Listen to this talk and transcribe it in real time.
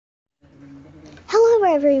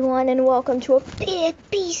everyone, and welcome to a Big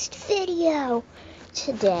Beast video.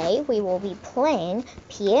 Today we will be playing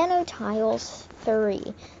Piano Tiles 3.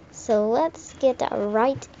 So let's get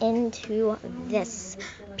right into this.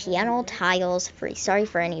 Piano Tiles 3. Sorry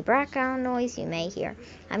for any background noise you may hear.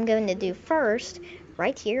 I'm going to do first,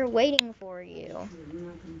 right here, Waiting for You,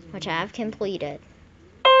 which I have completed.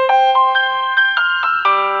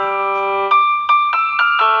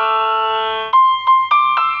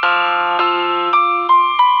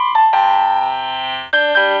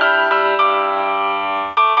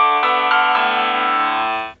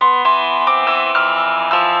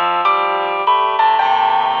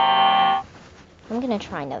 I'm gonna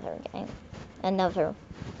try another game. Another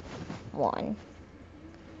one.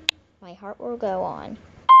 My heart will go on.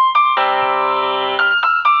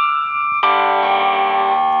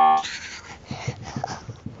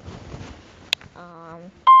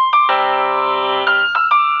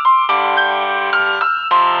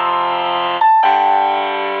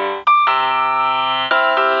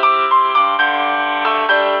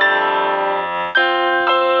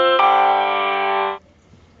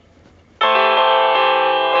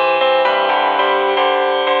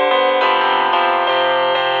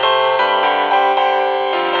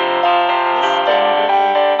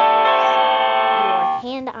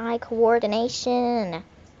 Hand-eye coordination.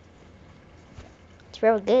 It's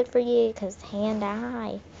real good for you because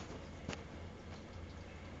hand-eye.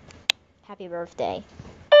 Happy birthday.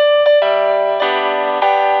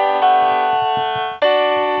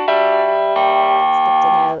 Skipped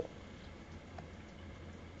a note.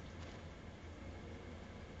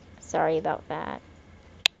 Sorry about that.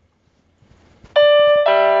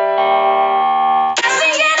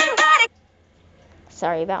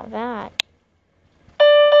 Sorry about that.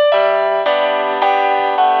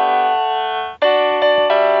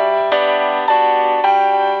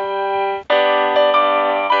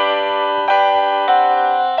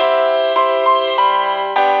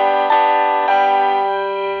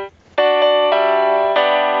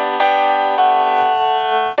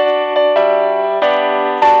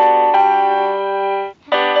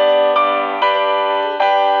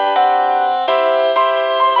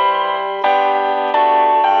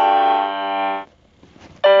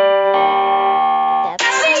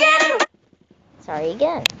 Sorry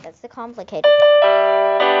again. That's the complicated part.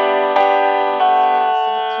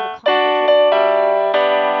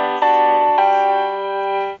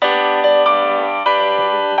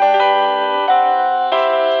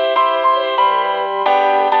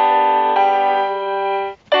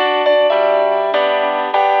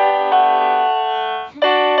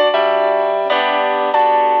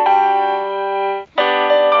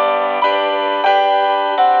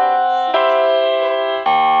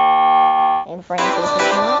 And Francis is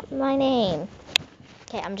not my name.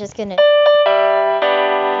 Okay, I'm just gonna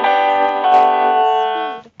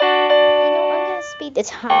speed the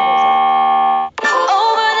tiles up.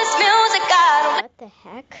 What the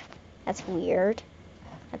heck? That's weird.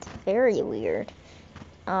 That's very weird.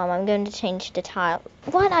 I'm going to change the tile.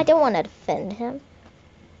 What? I don't want to offend him.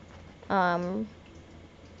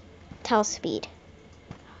 Tile speed.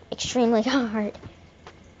 Extremely hard.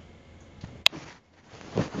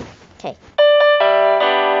 Okay.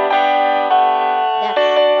 That's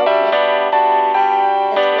okay.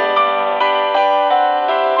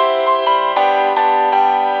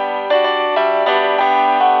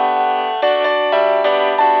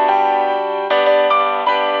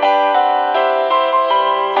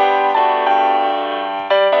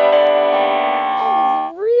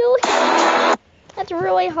 That's really hard. That's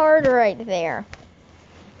really hard right there.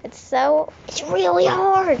 It's really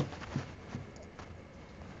hard.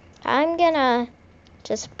 I'm gonna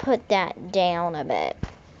just put that down a bit.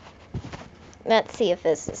 Let's see if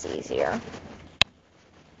this is easier.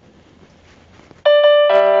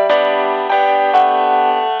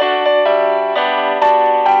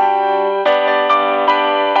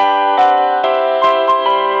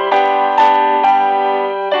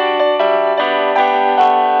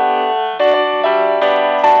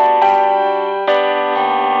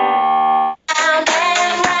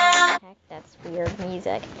 That's weird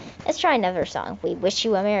music. Let's try another song. We wish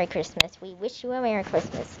you a Merry Christmas. We wish you a Merry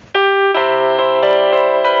Christmas. That's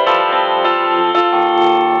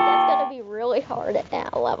gonna be really hard at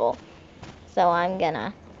that level. So I'm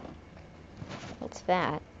gonna. What's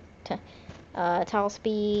that? Tile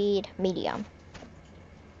speed medium.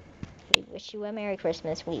 We wish you a Merry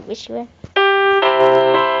Christmas. We wish you a. Okay,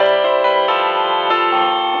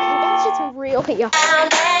 that's just really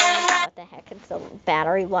hard. What the heck? It's a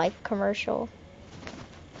battery life commercial.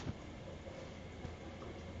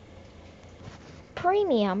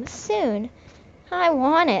 Premium soon. I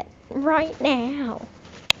want it right now.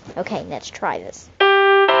 Okay, let's try this. Okay,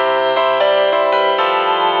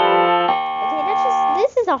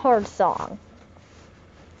 this is a hard song.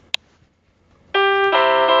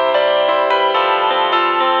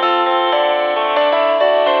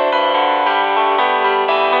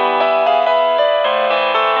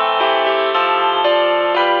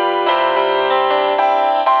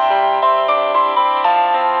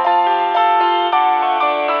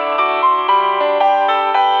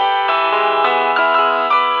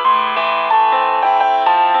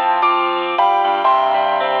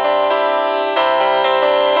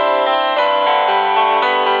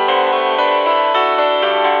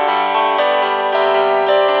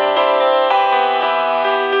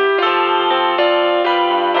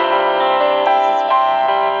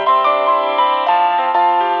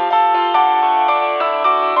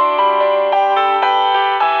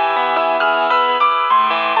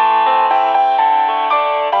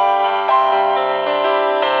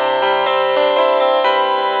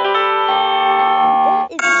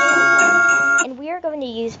 Going to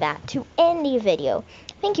use that to end the video.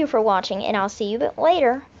 Thank you for watching, and I'll see you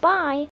later. Bye!